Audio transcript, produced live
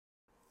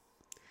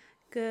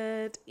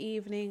Good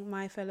evening,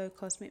 my fellow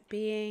cosmic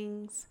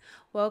beings.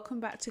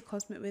 Welcome back to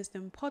Cosmic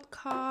Wisdom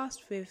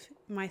Podcast with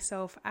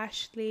myself,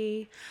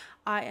 Ashley.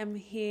 I am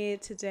here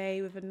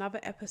today with another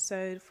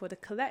episode for the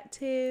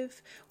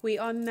collective. We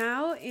are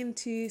now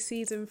into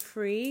season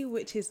 3,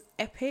 which is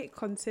epic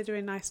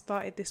considering I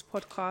started this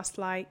podcast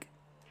like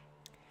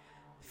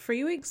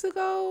 3 weeks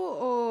ago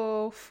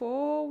or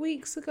 4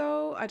 weeks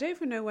ago. I don't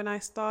even know when I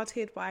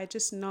started, but I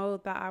just know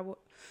that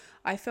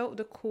I felt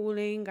the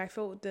calling, I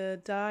felt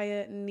the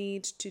dire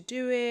need to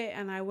do it,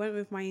 and I went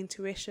with my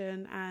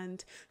intuition,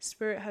 and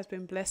Spirit has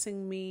been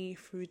blessing me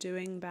through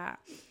doing that.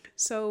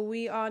 So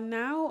we are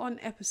now on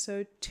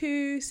episode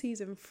 2,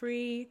 season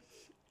 3.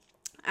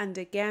 And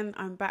again,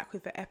 I'm back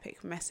with an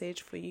epic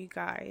message for you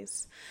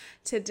guys.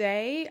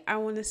 Today, I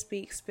want to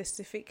speak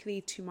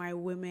specifically to my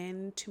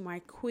women, to my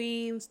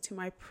queens, to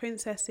my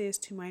princesses,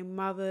 to my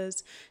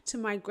mothers, to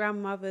my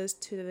grandmothers,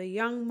 to the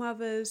young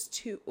mothers,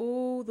 to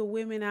all the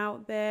women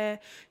out there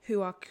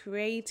who are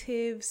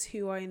creatives,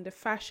 who are in the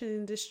fashion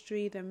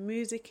industry, the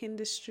music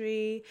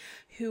industry,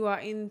 who are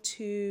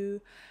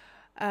into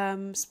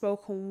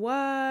spoken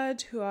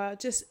word, who are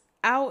just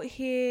out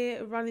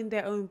here running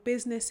their own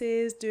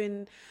businesses,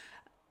 doing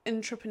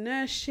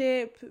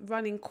entrepreneurship,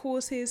 running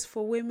courses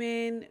for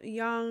women,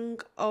 young,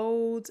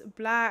 old,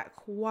 black,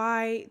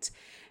 white,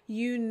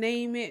 you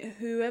name it,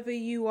 whoever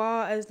you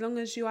are, as long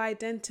as you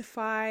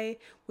identify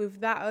with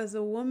that as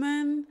a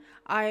woman,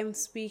 I am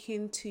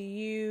speaking to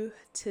you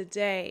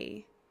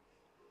today.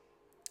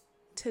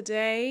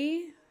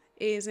 Today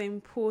is an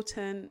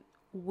important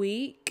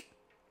week,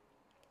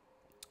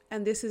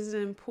 and this is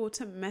an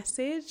important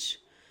message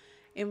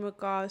in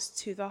regards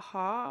to the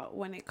heart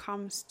when it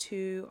comes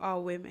to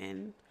our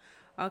women.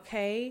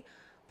 Okay,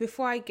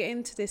 before I get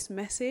into this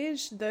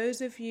message, those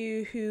of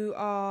you who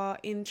are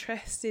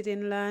interested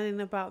in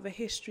learning about the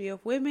history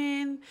of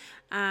women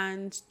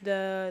and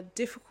the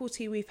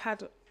difficulty we've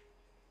had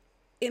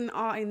in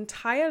our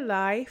entire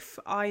life,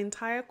 our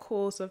entire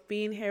course of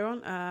being here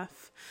on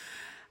earth,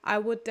 I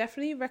would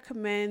definitely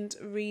recommend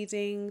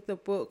reading the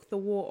book The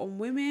War on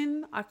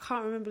Women. I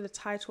can't remember the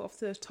title off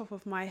the top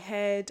of my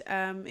head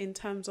in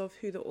terms of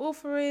who the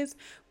author is,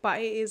 but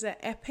it is an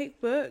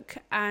epic book,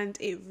 and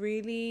it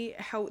really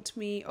helped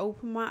me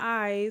open my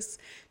eyes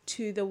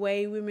to the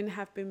way women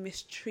have been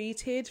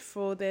mistreated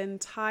for the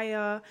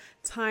entire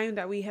time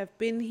that we have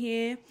been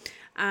here,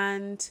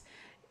 and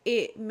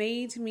it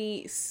made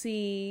me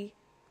see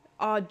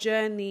our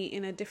journey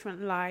in a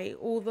different light.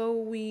 Although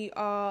we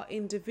are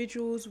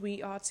individuals,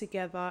 we are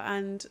together,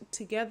 and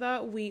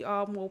together we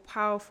are more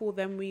powerful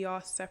than we are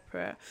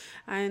separate.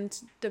 And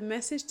the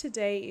message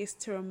today is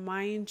to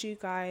remind you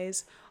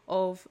guys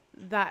of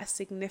that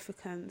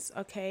significance.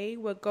 Okay,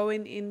 we're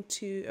going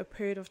into a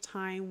period of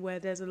time where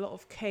there's a lot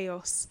of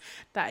chaos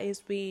that is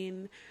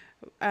being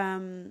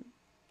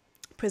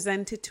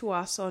presented to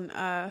us on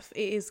earth.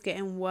 It is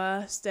getting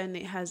worse than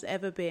it has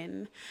ever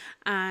been,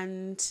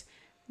 and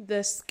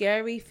the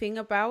scary thing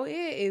about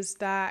it is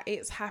that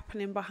it's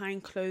happening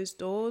behind closed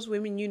doors.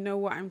 Women, you know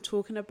what I'm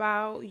talking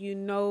about. You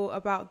know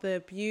about the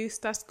abuse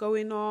that's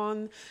going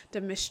on, the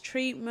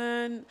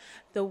mistreatment,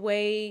 the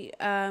way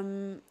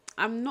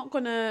I'm not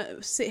going to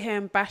sit here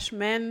and bash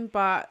men,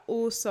 but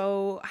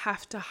also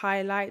have to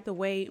highlight the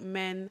way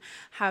men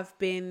have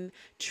been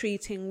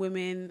treating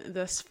women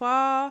thus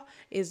far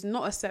is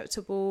not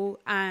acceptable.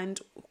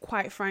 And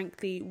quite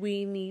frankly,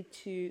 we need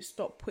to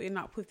stop putting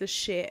up with the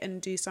shit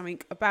and do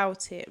something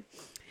about it.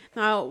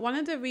 Now, one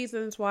of the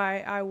reasons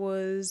why I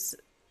was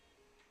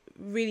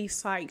really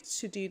psyched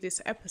to do this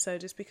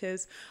episode is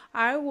because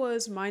I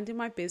was minding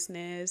my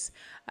business,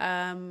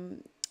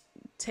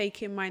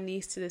 taking my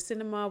niece to the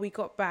cinema. We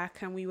got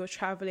back and we were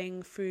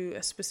traveling through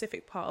a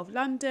specific part of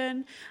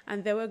London,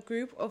 and there were a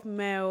group of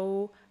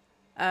male,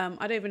 I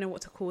don't even know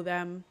what to call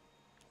them,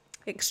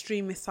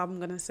 extremists, I'm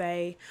gonna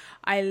say.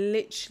 I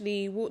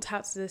literally walked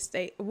out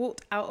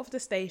of the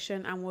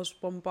station and was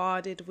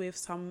bombarded with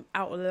some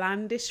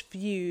outlandish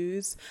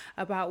views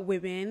about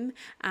women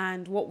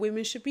and what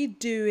women should be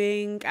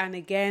doing, and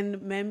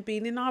again, men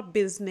being in our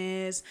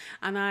business.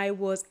 And I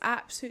was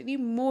absolutely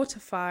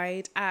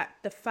mortified at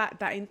the fact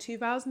that in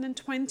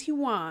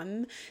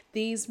 2021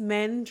 these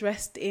men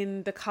dressed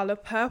in the color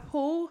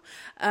purple,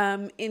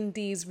 in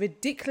these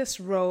ridiculous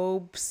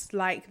robes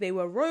like they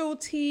were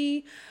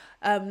royalty,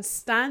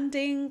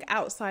 standing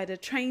outside a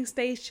train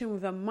station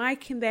with a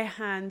mic in their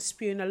hand,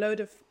 spewing a load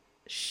of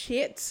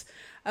shit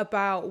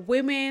about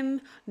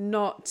women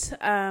not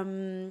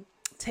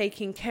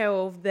taking care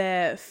of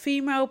their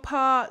female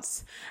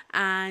parts,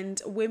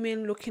 and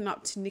women looking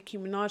up to Nicki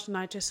Minaj. And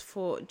I just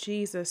thought,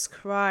 Jesus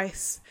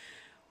Christ,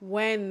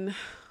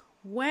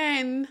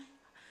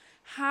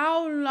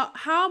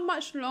 how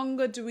much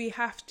longer do we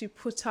have to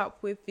put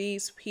up with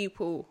these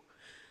people?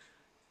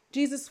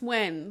 Jesus,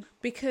 when?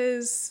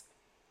 Because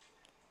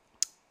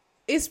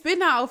it's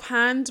been out of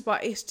hand,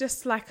 but it's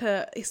just like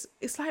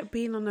it's like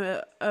being on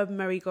a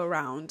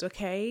merry-go-round,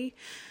 okay?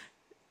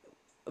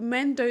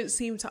 Men don't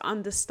seem to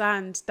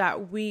understand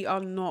that we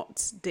are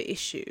not the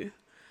issue.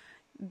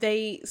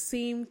 They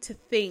seem to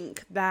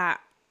think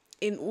that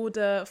in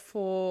order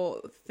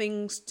for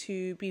things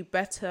to be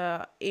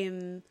better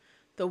in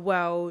the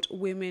world,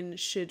 women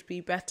should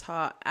be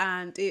better,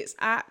 and it's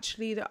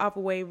actually the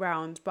other way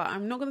around. But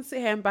I'm not going to sit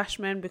here and bash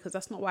men, because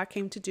that's not what I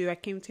came to do. I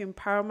came to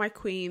empower my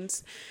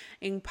queens,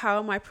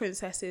 empower my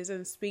princesses,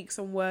 and speak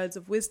some words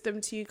of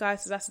wisdom to you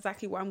guys. So that's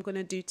exactly what I'm going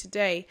to do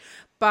today.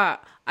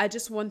 But I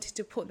just wanted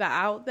to put that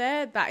out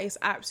there. That is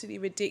absolutely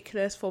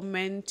ridiculous for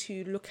men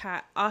to look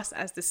at us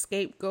as the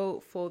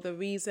scapegoat for the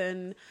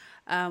reason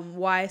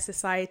why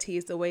society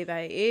is the way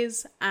that it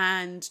is,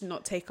 and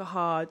not take a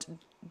hard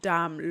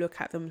damn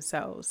look at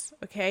themselves.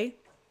 Okay,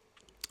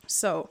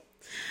 so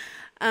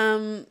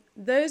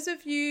those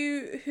of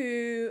you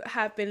who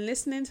have been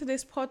listening to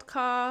this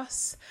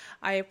podcast,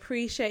 I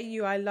appreciate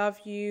you. I love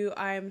you.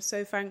 I am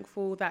so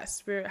thankful that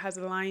Spirit has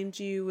aligned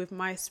you with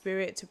my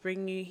spirit to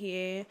bring you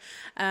here.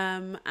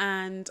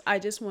 And I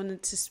just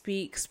wanted to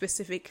speak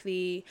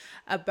specifically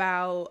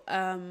about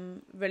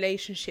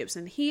relationships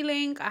and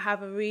healing. I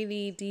have a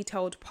really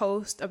detailed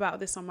post about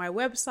this on my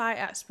website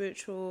at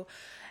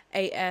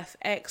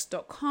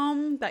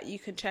spiritualafx.com that you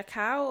can check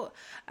out,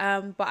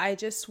 but I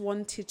just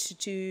wanted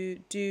to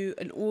do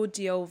an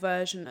audio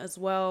version as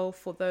well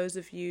for those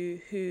of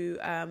you who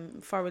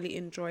thoroughly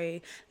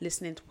enjoy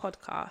listening to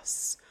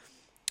podcasts.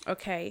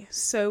 Okay,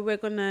 so we're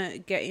gonna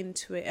get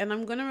into it, and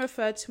I'm gonna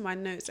refer to my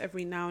notes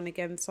every now and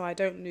again so I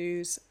don't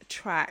lose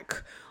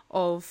track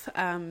of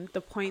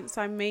the points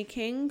I'm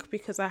making,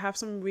 because I have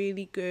some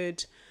really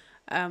good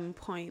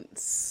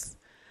points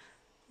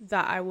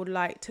that I would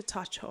like to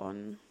touch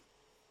on.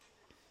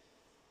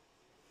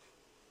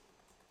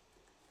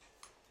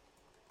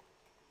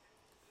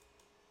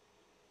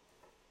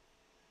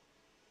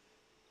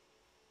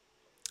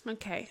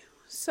 Okay,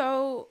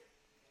 so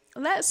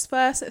let's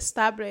first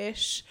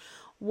establish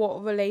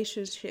what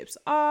relationships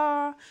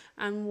are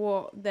and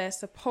what they're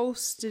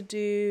supposed to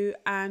do,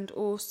 and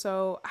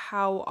also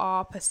how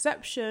our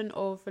perception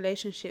of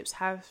relationships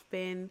have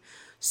been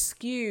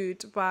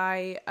skewed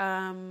by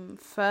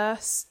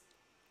first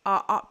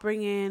our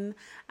upbringing,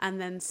 and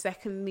then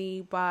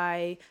secondly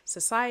by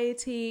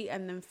society,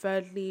 and then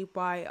thirdly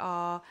by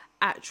our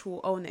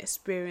actual own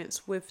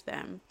experience with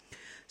them.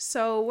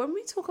 So when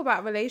we talk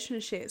about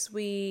relationships,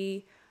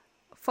 we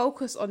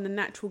focus on the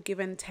natural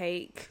give and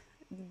take,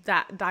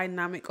 that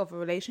dynamic of a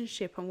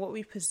relationship, and what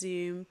we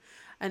presume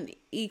an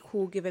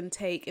equal give and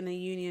take in a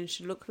union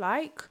should look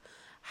like.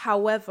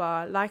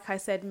 However, like I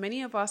said,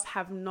 many of us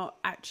have not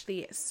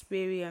actually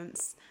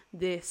experienced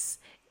this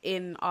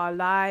in our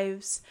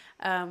lives.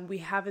 We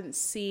haven't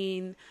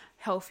seen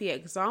healthy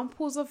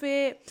examples of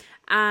it,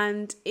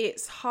 and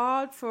it's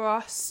hard for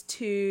us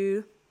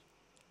to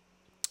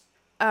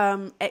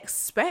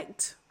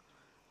expect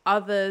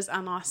others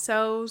and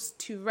ourselves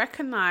to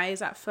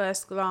recognize at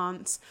first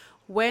glance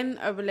when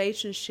a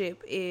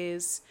relationship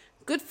is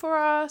good for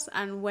us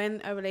and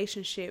when a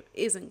relationship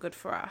isn't good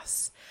for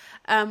us.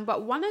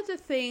 But one of the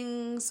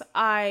things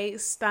I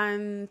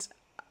stand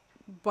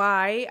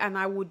by, and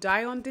I will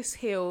die on this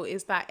hill,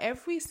 is that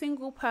every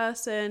single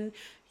person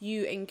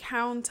you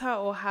encounter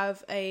or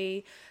have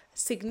a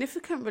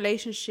significant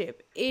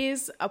relationship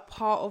is a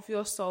part of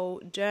your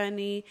soul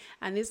journey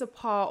and is a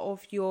part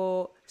of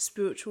your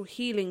spiritual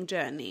healing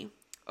journey.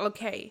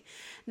 Okay,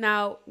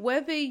 now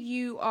whether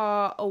you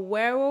are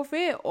aware of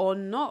it or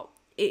not,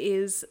 it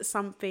is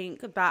something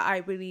that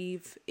I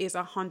believe is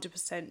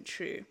 100%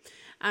 true.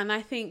 And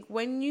I think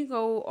when you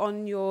go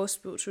on your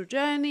spiritual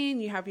journey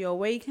and you have your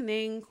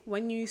awakening,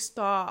 when you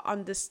start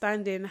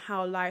understanding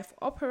how life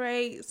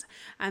operates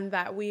and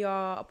that we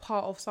are a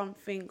part of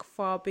something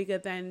far bigger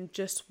than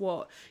just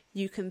what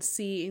you can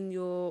see in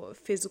your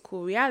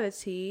physical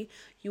reality,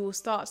 you will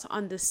start to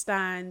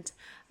understand,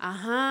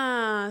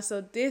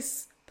 so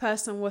this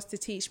person was to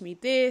teach me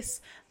this,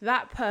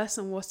 that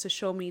person was to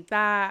show me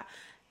that.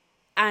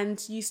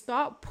 And you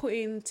start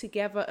putting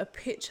together a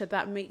picture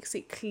that makes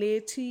it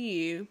clear to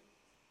you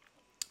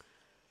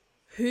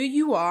who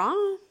you are,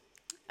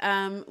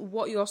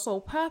 what your soul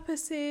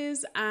purpose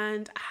is,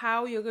 and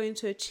how you're going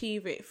to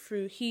achieve it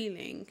through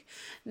healing.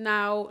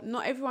 Now,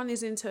 not everyone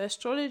is into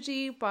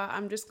astrology, but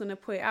I'm just going to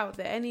put it out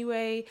there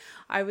anyway.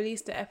 I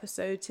released an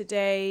episode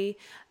today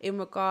in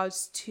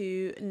regards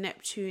to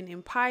Neptune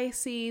in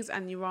Pisces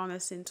and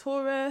Uranus in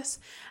Taurus,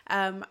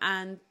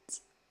 and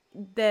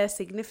their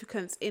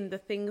significance in the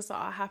things that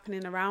are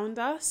happening around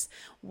us.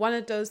 One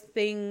of those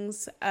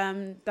things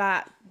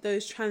that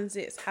those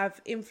transits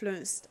have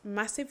influenced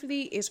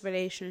massively is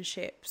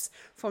relationships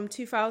from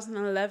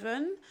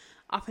 2011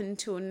 up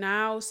until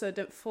now. So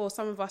that for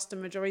some of us, the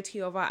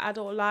majority of our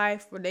adult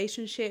life,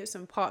 relationships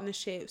and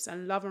partnerships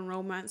and love and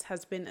romance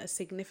has been a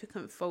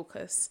significant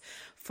focus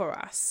for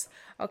us.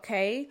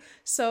 Okay,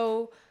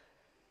 so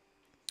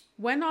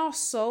when our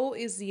soul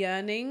is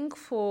yearning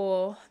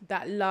for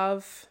that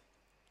love,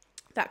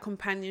 that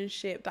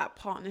companionship, that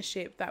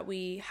partnership that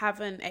we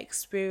haven't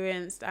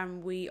experienced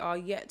and we are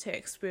yet to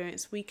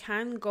experience, we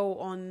can go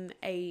on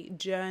a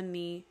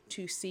journey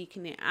to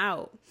seeking it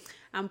out.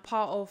 And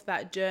part of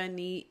that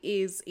journey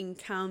is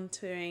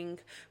encountering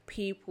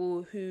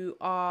people who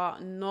are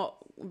not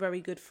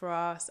very good for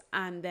us,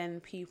 and then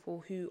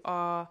people who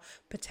are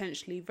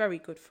potentially very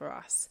good for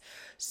us.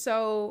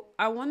 So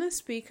I want to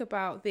speak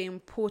about the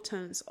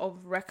importance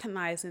of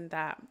recognizing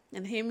that.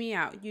 And hear me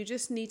out. You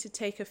just need to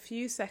take a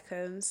few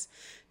seconds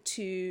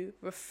to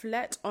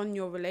reflect on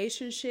your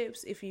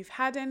relationships, if you've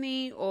had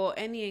any, or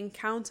any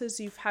encounters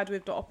you've had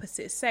with the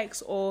opposite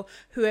sex or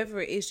whoever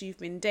it is you've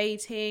been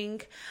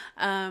dating.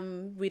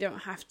 We don't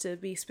have to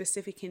be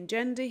specific in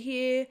gender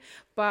here,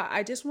 but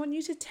I just want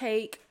you to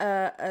take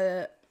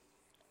a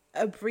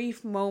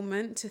brief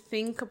moment to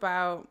think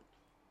about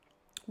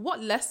what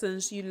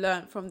lessons you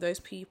learned from those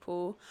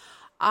people.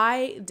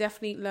 I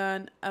definitely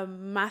learned a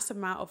massive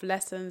amount of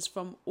lessons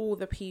from all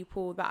the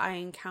people that I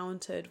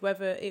encountered,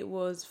 whether it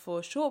was for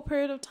a short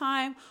period of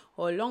time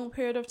or a long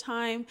period of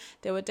time.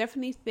 There were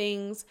definitely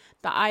things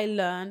that I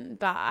learned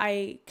that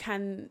I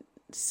can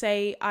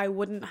say I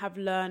wouldn't have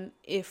learned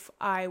if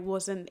I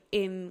wasn't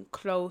in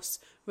close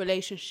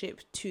relationship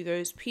to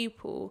those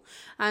people.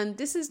 And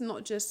this is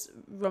not just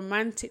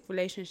romantic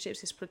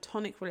relationships, it's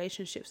platonic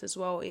relationships as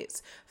well.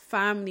 It's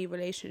family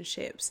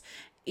relationships.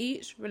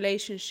 Each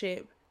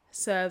relationship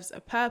serves a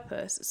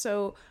purpose.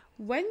 So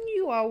when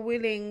you are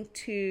willing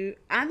to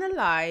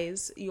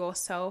analyze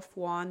yourself,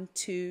 one,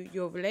 to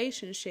your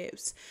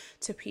relationships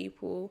to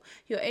people,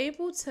 you're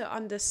able to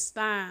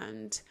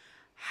understand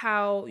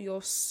how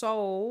your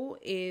soul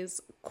is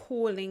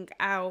calling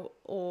out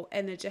or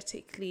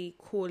energetically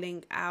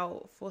calling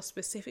out for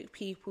specific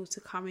people to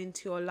come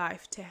into your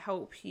life to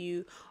help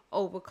you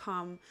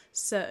overcome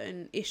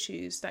certain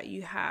issues that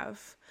you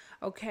have.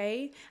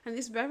 Okay? And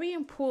it's very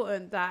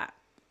important that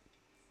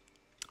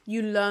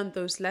you learn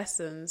those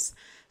lessons.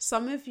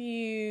 Some of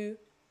you,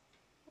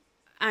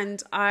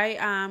 and I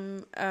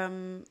am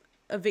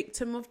a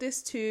victim of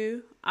this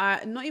too.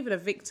 Not even a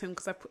victim,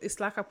 because it's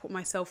like I put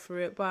myself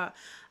through it, but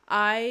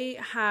I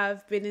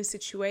have been in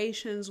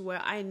situations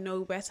where I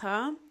know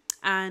better,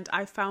 and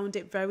I found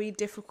it very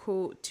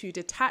difficult to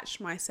detach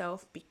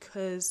myself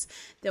because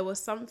there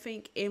was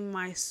something in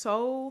my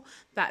soul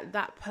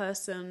that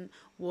person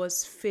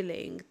was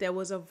filling. There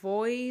was a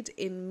void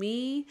in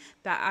me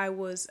that I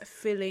was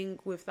filling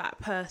with that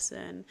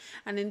person.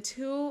 And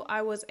until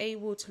I was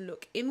able to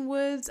look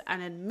inwards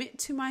and admit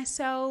to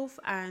myself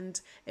and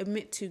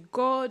admit to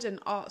God and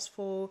ask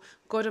for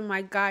God and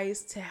my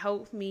guides to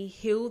help me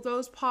heal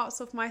those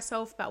parts of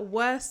myself that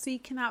were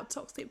seeking out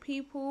toxic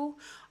people,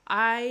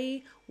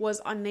 I was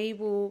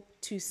unable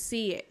to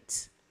see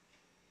it.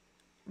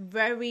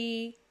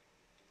 Very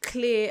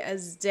clear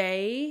as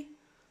day.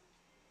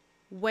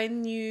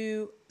 When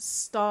you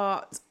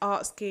start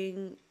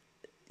asking,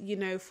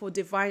 for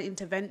divine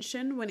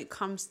intervention when it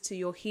comes to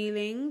your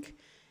healing,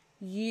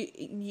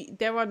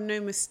 there are no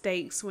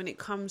mistakes when it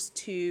comes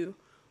to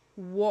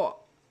what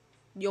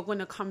you're going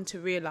to come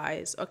to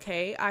realize.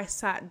 Okay, I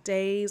sat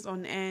days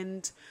on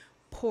end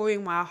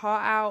pouring my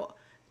heart out,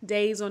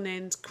 days on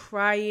end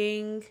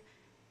crying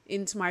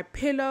into my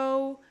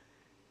pillow,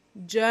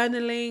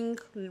 journaling,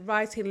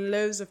 writing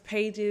loads of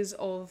pages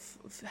of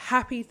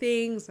happy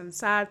things and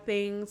sad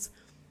things,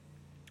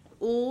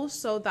 all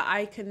so that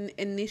I can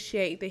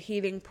initiate the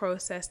healing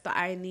process that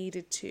I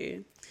needed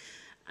to.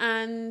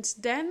 And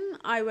then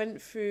I went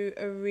through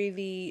a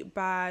really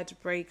bad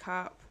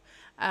breakup,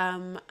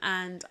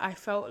 and I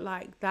felt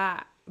like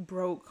that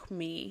broke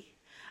me.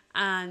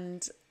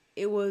 And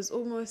it was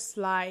almost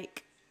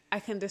like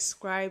I can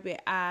describe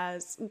it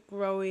as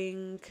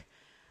growing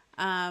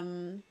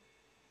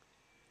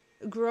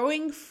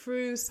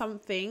through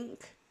something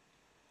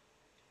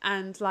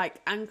and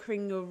like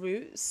anchoring your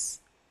roots,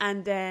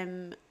 and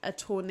then a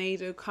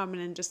tornado coming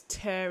and just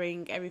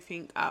tearing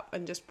everything up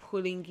and just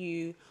pulling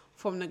you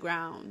from the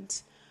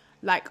ground,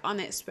 like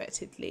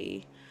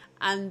unexpectedly.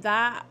 And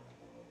that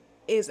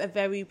is a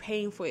very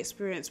painful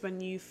experience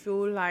when you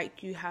feel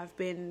like you have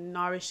been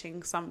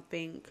nourishing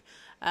something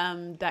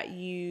that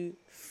you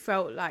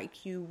felt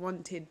like you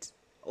wanted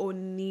or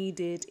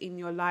needed in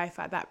your life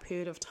at that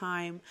period of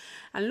time.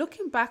 And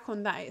looking back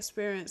on that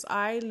experience,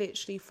 I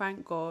literally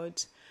thank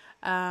God.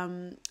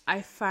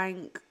 I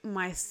thank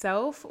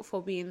myself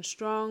for being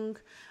strong.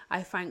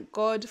 I thank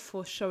God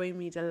for showing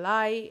me the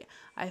light.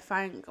 I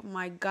thank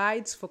my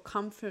guides for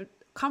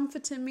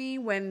comforting me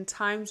when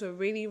times were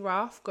really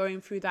rough going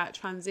through that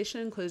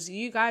transition, because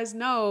you guys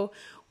know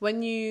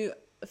when you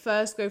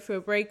first go through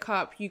a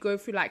breakup, you go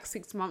through like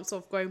 6 months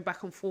of going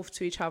back and forth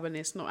to each other, and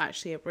it's not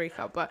actually a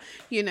breakup, but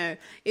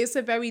it's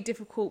a very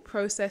difficult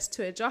process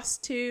to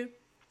adjust to.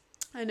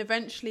 And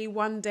eventually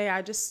one day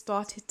I just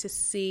started to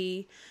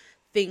see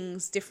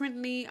things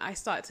differently. I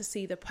started to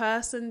see the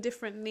person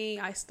differently.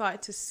 I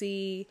started to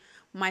see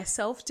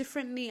myself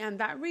differently, and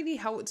that really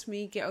helped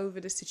me get over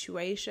the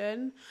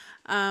situation.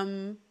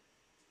 A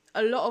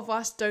lot of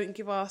us don't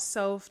give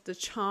ourselves the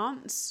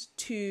chance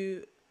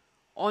to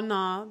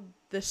honor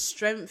the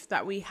strength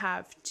that we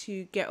have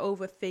to get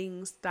over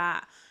things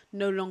that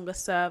no longer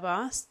serve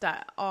us,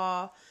 that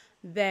are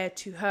there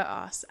to hurt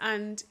us.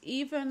 And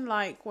even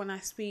like when I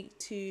speak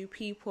to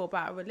people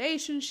about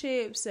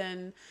relationships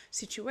and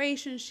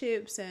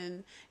situationships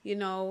and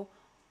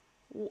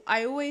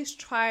I always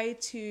try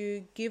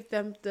to give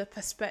them the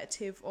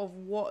perspective of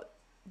what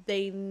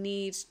they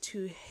need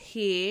to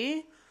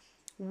hear,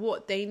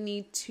 what they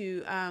need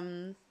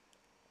to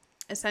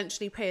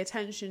essentially pay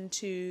attention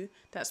to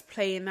that's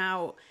playing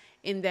out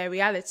in their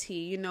reality.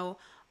 You know,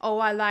 oh,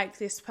 I like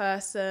this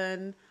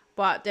person,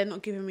 but they're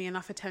not giving me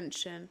enough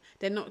attention.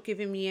 They're not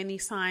giving me any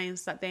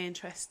signs that they're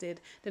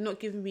interested. They're not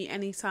giving me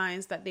any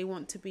signs that they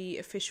want to be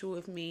official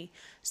with me.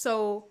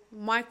 So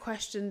my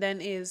question then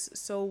is,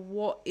 so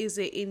what is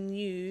it in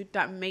you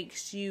that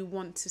makes you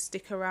want to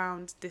stick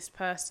around this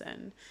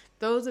person?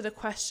 Those are the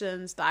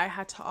questions that I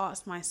had to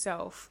ask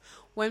myself.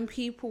 When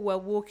people were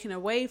walking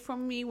away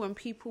from me, when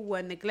people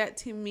were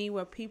neglecting me,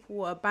 when people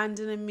were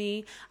abandoning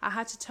me, I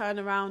had to turn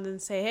around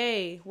and say,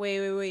 hey,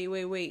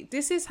 wait.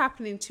 This is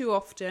happening too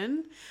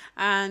often.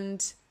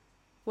 And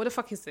what the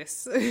fuck is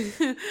this?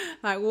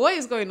 Like, what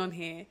is going on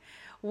here?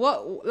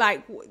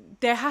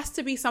 There has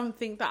to be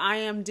something that I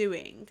am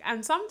doing.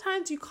 And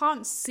sometimes you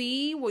can't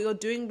see what you're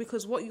doing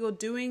because what you're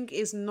doing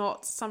is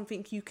not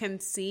something you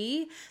can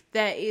see.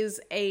 There is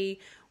a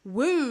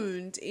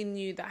wound in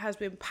you that has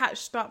been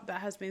patched up,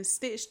 that has been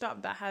stitched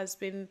up, that has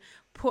been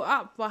put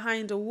up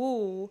behind a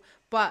wall,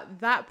 but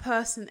that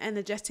person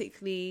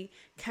energetically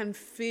can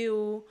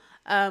feel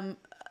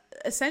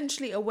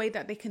essentially a way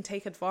that they can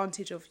take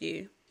advantage of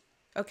you.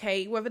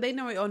 Okay, whether they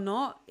know it or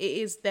not, it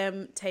is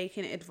them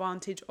taking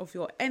advantage of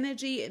your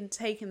energy and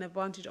taking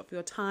advantage of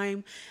your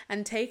time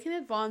and taking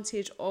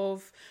advantage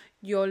of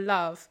your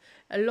love.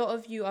 A lot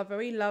of you are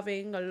very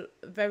loving,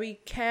 very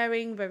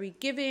caring, very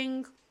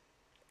giving.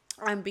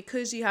 And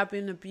because you have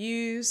been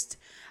abused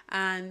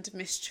and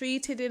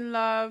mistreated in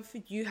love,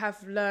 you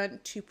have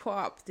learned to put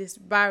up this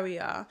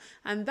barrier.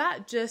 And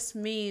that just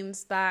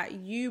means that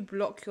you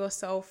block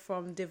yourself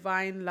from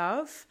divine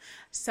love,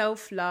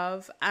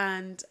 self-love,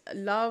 and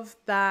love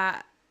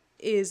that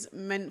is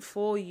meant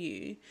for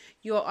you.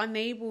 You're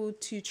unable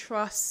to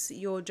trust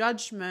your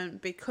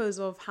judgment because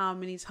of how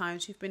many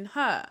times you've been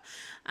hurt.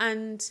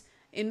 And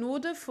in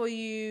order for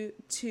you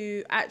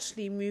to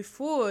actually move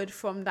forward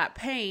from that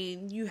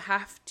pain, you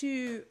have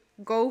to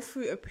go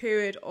through a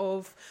period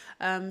of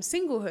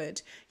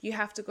singlehood. You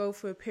have to go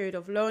through a period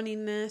of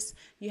loneliness.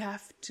 You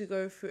have to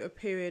go through a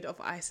period of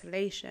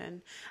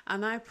isolation.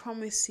 And I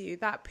promise you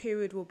that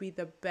period will be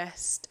the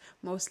best,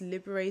 most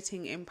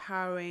liberating,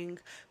 empowering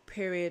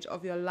period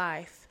of your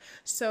life.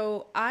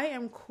 So I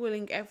am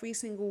calling every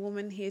single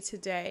woman here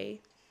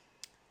today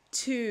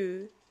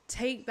to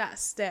take that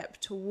step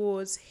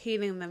towards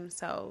healing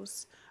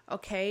themselves.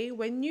 Okay?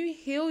 When you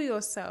heal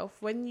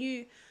yourself, when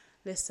you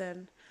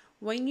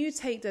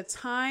take the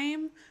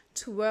time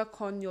to work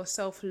on your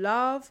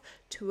self-love,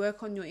 to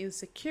work on your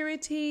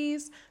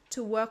insecurities,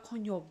 to work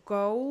on your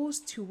goals,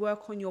 to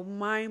work on your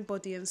mind,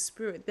 body, and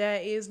spirit, there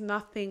is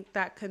nothing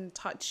that can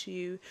touch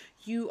you.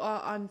 You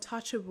are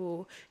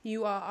untouchable.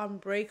 You are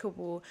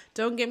unbreakable.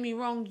 Don't get me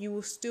wrong, you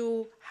will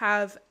still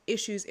have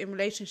issues in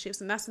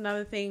relationships. And that's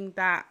another thing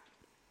that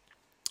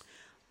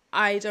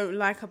I don't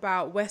like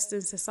about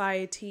Western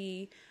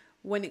society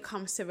when it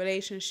comes to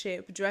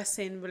relationship,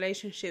 dressing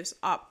relationships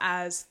up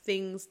as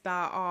things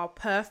that are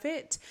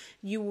perfect.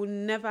 You will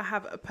never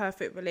have a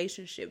perfect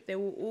relationship. There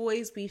will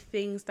always be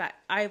things that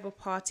either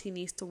party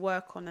needs to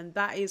work on, and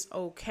that is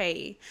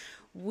okay.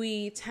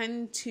 We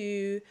tend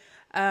to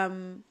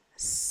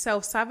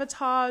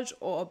self-sabotage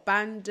or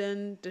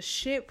abandon the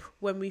ship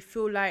when we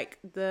feel like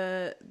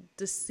the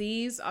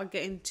seas are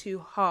getting too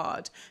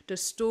hard. The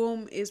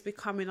storm is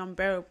becoming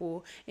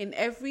unbearable. In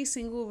every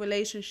single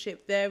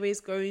relationship, there is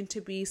going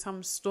to be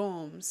some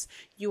storms.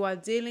 You are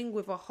dealing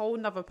with a whole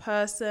nother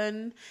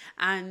person,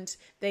 and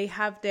they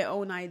have their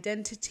own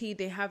identity,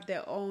 they have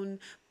their own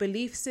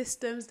belief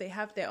systems, they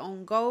have their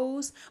own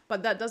goals,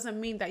 but that doesn't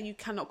mean that you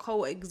cannot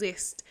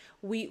coexist.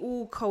 We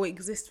all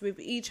coexist with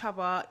each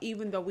other,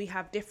 even though we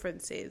have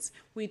differences.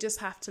 We just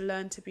have to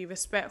learn to be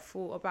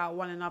respectful about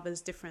one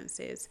another's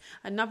differences.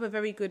 Another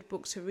very good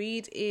book to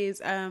read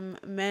is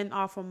Men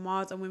Are From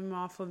Mars and Women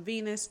Are From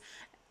Venus.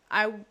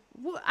 I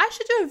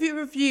should do a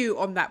review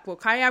on that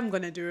book. I am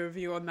going to do a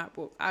review on that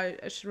book. I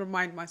should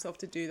remind myself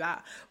to do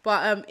that.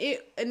 But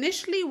it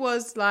initially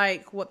was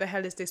like, what the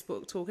hell is this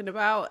book talking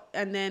about?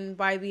 And then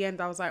by the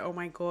end, I was like, oh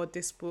my God,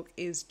 this book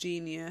is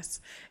genius.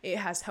 It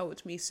has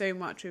helped me so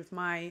much with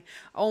my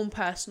own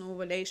personal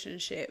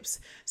relationships.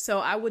 So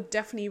I would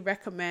definitely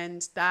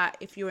recommend that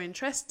if you're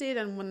interested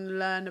and want to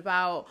learn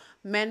about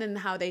men and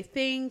how they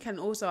think,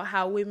 and also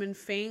how women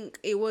think.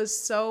 It was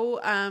so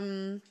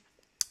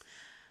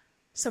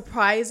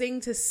surprising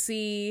to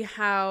see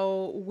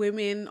how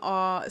women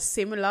are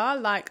similar.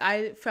 Like,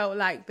 I felt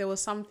like there were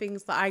some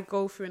things that I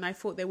go through and I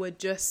thought they were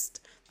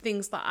just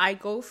things that I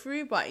go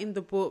through, but in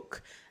the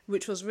book,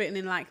 which was written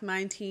in like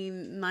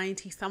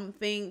 1990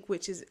 something,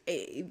 which is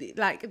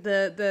like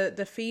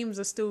the themes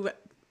are still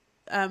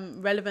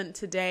relevant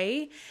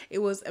today. It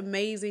was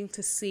amazing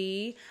to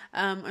see,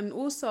 and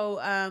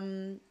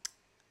also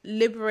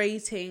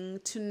liberating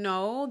to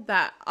know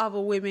that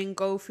other women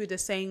go through the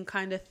same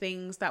kind of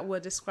things that were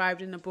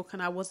described in the book,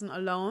 and I wasn't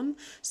alone.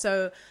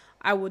 So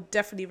I would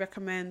definitely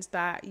recommend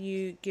that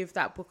you give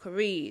that book a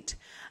read.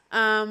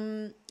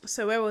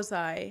 So where was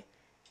I?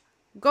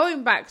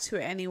 Going back to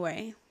it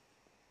anyway,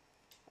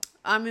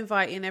 I'm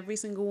inviting every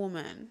single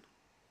woman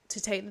to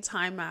take the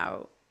time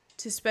out,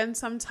 to spend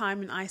some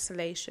time in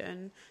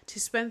isolation, to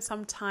spend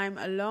some time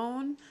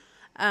alone,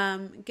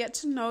 get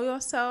to know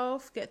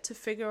yourself, get to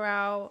figure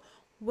out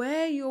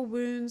where your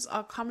wounds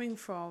are coming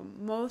from.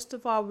 Most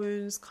of our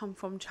wounds come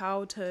from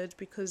childhood,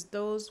 because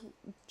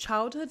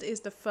childhood is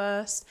the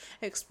first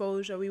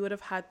exposure we would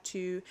have had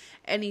to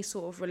any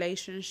sort of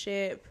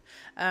relationship,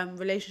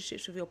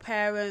 relationships with your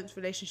parents,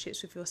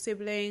 relationships with your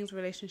siblings,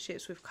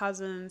 relationships with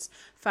cousins,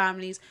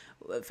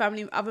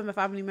 other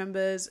family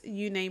members,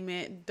 you name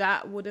it.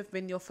 That would have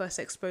been your first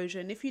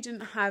exposure. And if you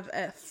didn't have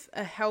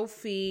a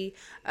healthy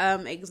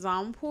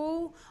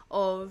example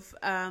of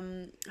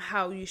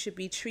how you should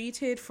be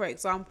treated, for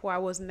example, I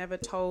was never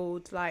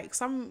told, like,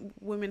 some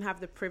women have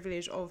the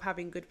privilege of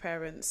having good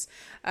parents,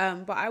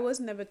 but I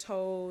was never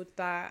told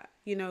that,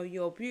 you know,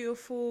 you're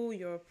beautiful,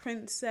 you're a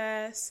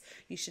princess,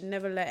 you should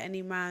never let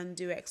any man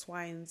do X,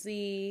 Y, and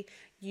Z,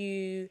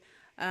 you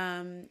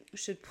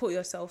should put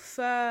yourself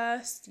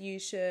first, you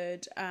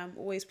should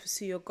always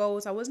pursue your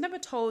goals. I was never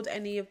told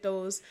any of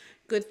those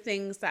good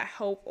things that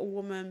help a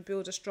woman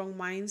build a strong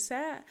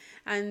mindset.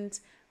 And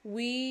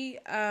we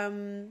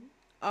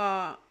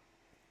are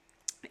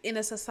in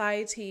a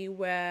society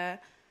where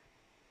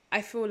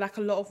I feel like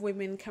a lot of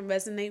women can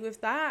resonate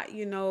with that.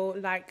 You know,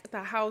 like,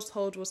 the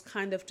household was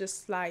kind of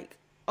just like,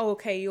 oh,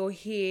 okay, you're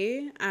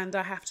here and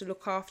I have to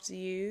look after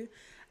you,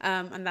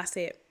 and that's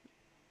it.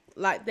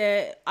 Like,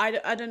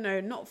 I don't know,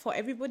 not for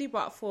everybody,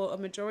 but for a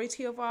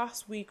majority of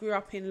us, we grew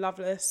up in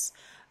loveless,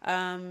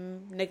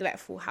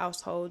 neglectful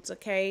households,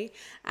 okay?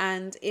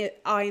 And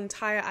our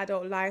entire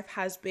adult life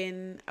has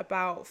been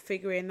about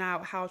figuring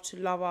out how to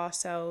love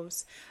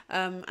ourselves,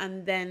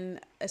 and then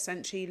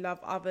essentially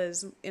love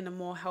others in a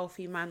more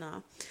healthy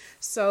manner.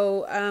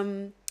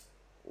 So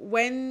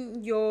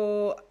when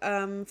your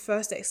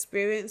first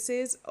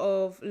experiences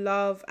of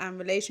love and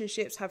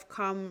relationships have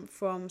come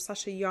from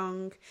such a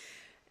young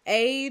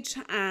age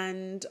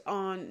and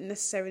aren't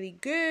necessarily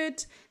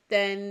good,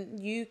 then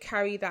you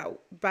carry that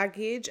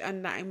baggage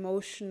and that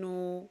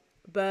emotional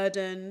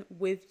burden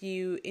with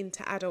you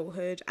into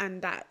adulthood,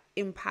 and that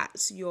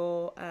impacts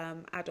your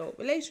adult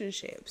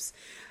relationships.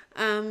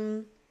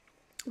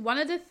 One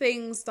of the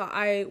things that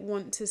I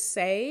want to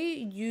say,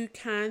 you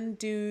can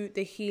do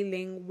the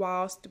healing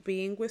whilst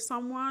being with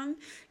someone.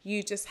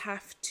 You just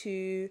have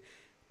to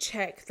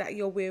check that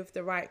you're with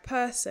the right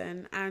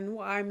person. And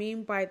what I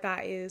mean by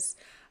that is,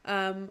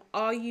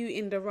 are you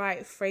in the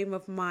right frame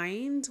of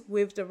mind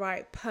with the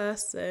right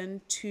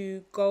person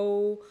to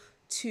go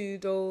to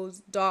those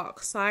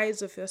dark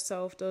sides of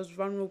yourself, those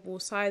vulnerable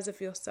sides of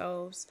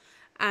yourselves,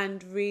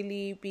 and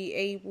really be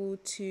able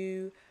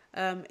to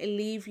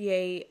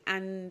alleviate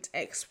and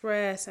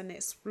express and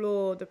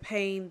explore the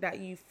pain that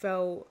you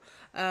felt,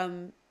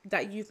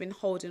 that you've been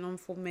holding on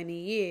for many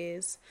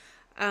years.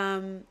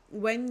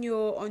 When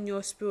you're on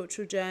your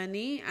spiritual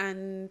journey,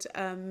 and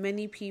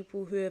many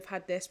people who have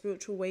had their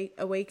spiritual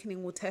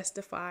awakening will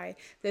testify,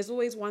 there's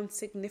always one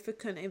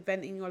significant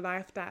event in your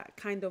life that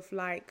kind of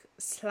like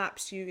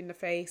slaps you in the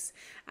face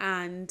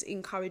and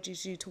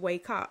encourages you to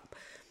wake up.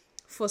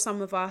 For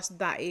some of us,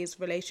 that is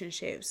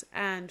relationships,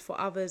 and for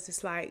others,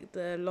 it's like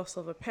the loss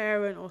of a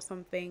parent or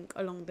something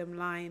along them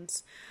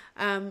lines.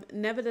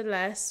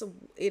 Nevertheless,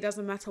 it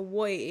doesn't matter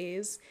what it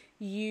is,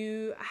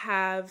 you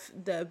have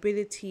the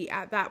ability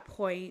at that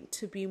point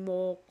to be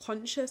more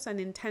conscious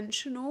and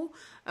intentional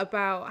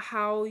about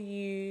how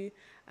you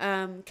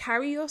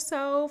carry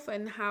yourself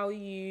and how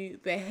you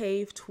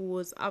behave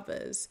towards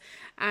others.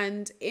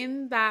 And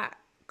in that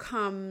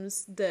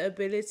comes the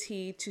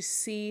ability to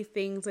see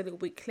things a little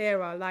bit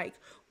clearer, like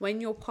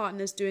when your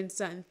partner's doing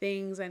certain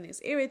things and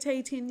it's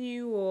irritating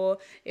you, or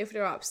if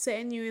they're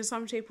upsetting you in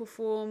some shape or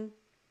form,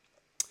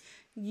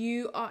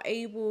 you are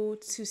able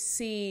to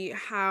see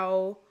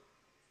how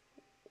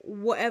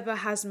whatever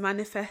has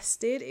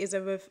manifested is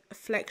a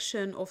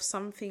reflection of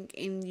something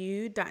in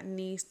you that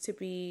needs to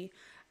be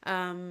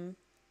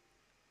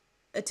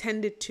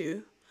attended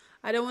to.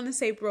 I don't want to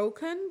say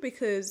broken,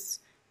 because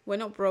we're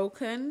not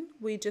broken.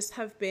 We just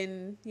have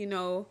been,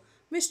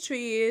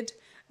 mistreated,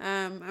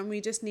 and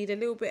we just need a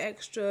little bit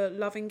extra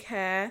loving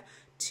care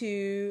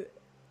to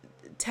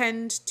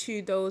tend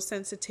to those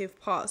sensitive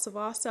parts of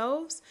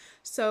ourselves.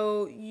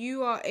 So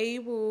you are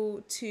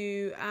able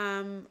to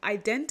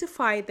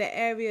identify the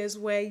areas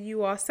where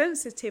you are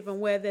sensitive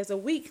and where there's a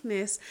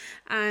weakness,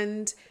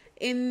 and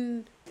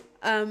in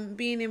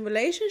being in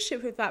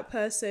relationship with that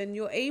person,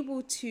 you're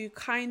able to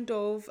kind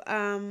of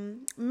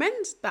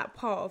mend that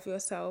part of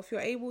yourself.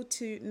 You're able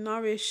to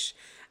nourish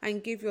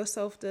and give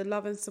yourself the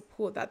love and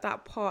support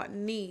that part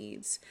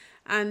needs.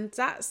 And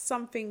that's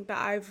something that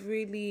I've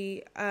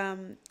really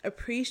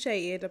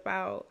appreciated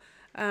about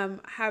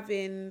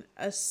having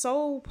a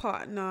soul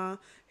partner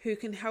who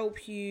can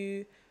help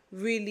you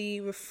really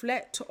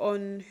reflect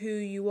on who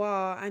you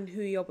are and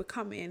who you're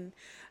becoming.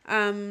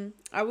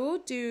 I will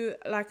do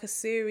like a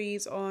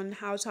series on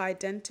how to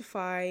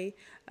identify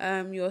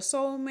your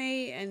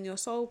soulmate and your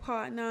soul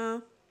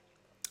partner,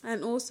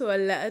 and also a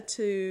letter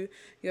to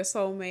your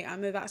soulmate. I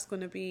know that's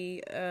going to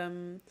be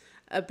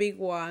a big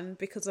one,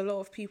 because a lot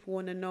of people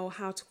want to know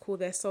how to call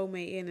their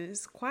soulmate in, and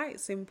it's quite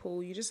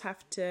simple. You just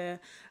have to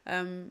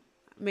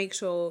make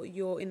sure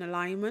you're in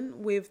alignment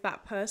with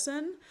that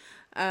person.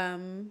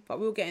 But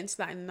we'll get into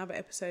that in another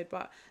episode.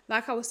 But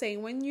like I was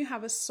saying, when you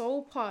have a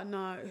soul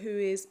partner who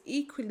is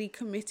equally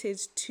committed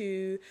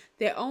to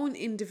their own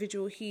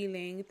individual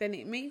healing, then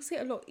it makes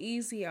it a lot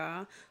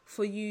easier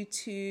for you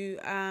to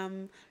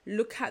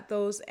look at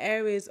those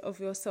areas of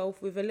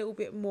yourself with a little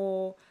bit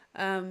more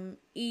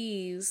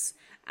ease,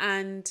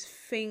 and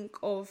think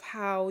of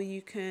how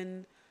you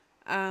can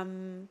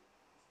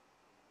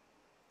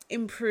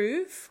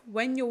improve.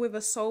 When you're with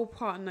a soul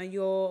partner,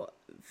 your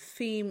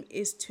theme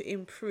is to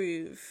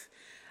improve.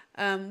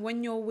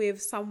 When you're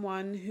with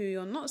someone who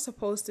you're not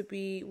supposed to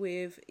be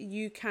with,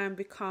 you can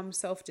become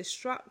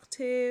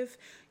self-destructive.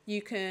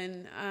 You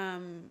can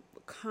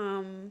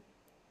become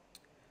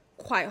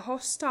quite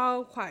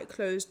hostile, quite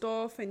closed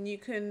off, and you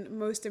can,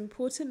 most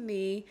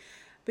importantly,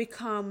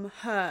 become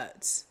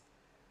hurt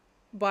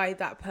by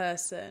that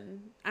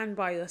person and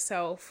by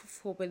yourself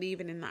for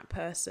believing in that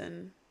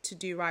person to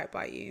do right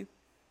by you.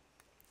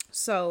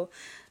 So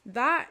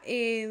that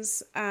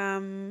is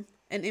an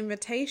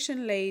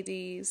invitation,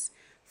 ladies,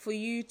 for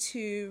you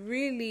to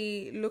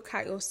really look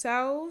at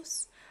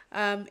yourselves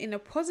in a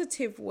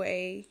positive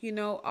way. You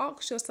know,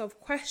 ask yourself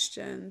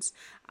questions.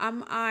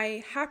 Am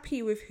I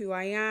happy with who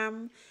I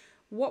am?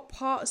 What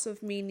parts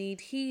of me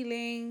need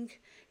healing?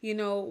 You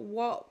know,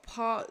 what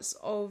parts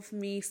of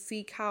me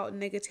seek out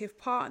negative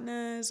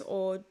partners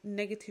or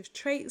negative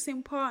traits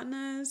in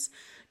partners?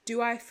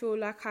 Do I feel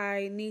like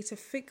I need to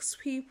fix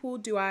people?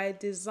 Do I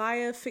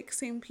desire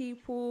fixing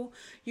people?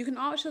 You can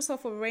ask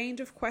yourself a range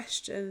of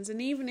questions.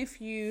 And even if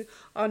you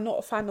are not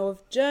a fan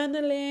of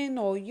journaling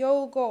or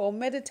yoga or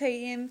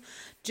meditating,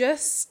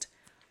 just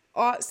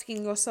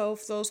asking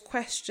yourself those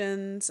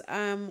questions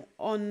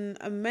on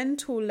a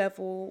mental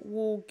level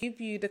will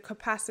give you the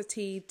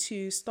capacity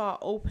to start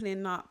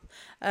opening up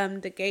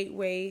the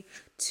gateway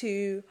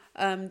to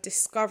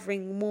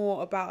discovering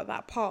more about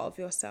that part of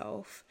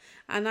yourself.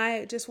 And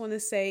I just want to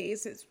say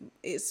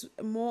it's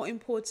more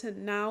important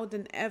now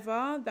than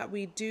ever that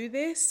we do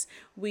this.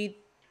 We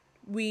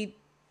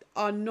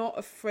are not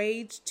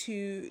afraid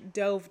to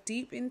delve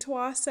deep into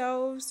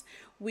ourselves.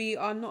 We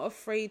are not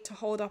afraid to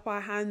hold up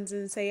our hands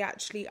and say,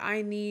 actually,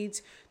 I need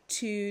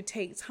to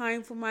take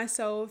time for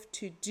myself,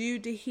 to do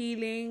the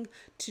healing,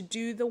 to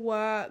do the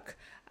work.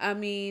 I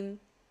mean,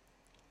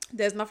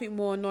 there's nothing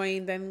more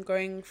annoying than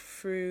going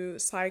through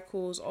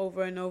cycles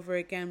over and over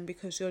again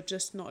because you're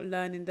just not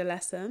learning the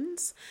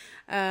lessons.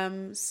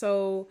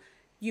 So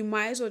you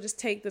might as well just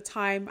take the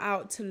time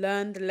out to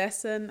learn the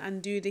lesson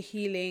and do the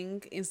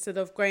healing instead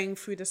of going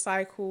through the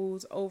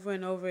cycles over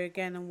and over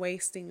again and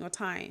wasting your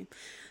time.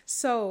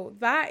 So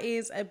that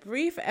is a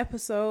brief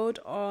episode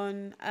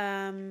on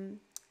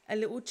a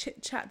little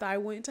chit chat that I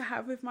wanted to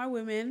have with my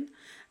women.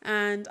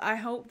 And I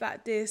hope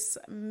that this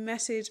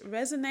message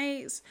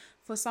resonates.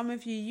 For some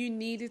of you, you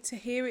needed to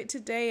hear it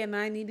today, and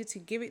I needed to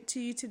give it to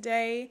you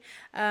today.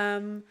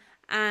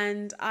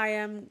 And I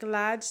am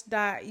glad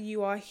that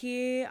you are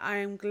here. I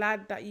am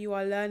glad that you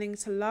are learning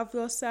to love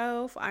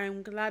yourself. I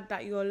am glad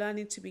that you are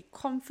learning to be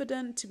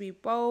confident, to be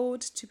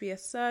bold, to be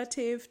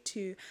assertive,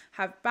 to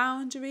have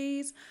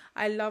boundaries.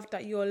 I love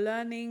that you're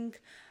learning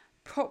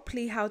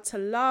properly how to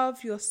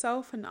love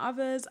yourself and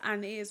others,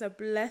 and it is a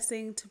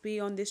blessing to be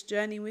on this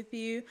journey with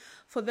you.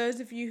 For those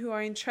of you who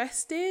are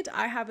interested,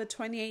 I have a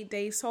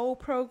 28-day soul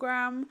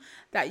program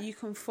that you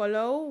can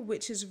follow,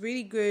 which is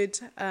really good,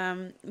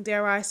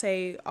 dare I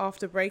say,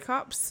 after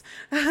breakups.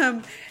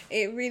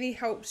 It really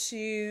helps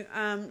you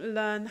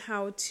learn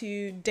how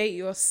to date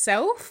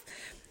yourself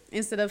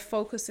instead of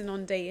focusing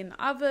on dating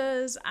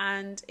others,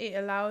 and it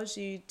allows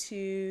you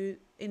to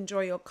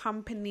enjoy your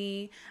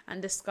company and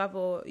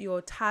discover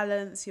your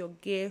talents, your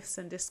gifts,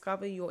 and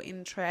discover your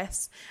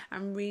interests,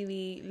 and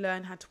really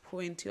learn how to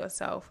pour into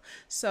yourself.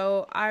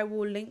 So I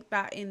will link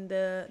that in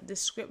the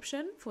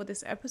description for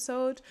this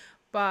episode,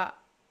 but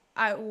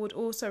I would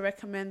also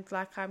recommend,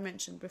 like I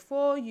mentioned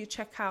before, you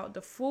check out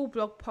the full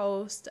blog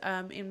post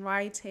in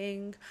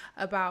writing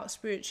about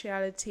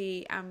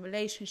spirituality and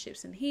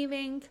relationships and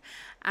healing,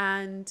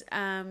 and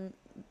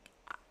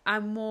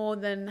I'm more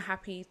than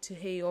happy to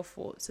hear your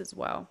thoughts as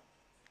well.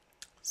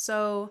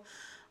 So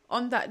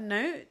on that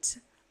note,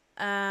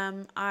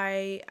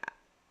 I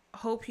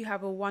hope you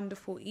have a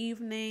wonderful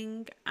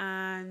evening,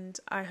 and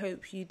I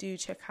hope you do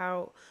check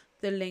out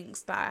the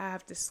links that I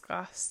have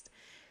discussed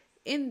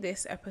in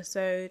this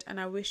episode, and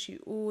I wish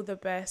you all the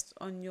best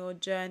on your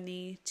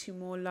journey to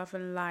more love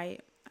and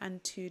light,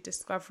 and to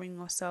discovering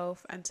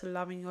yourself and to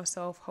loving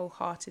yourself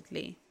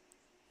wholeheartedly.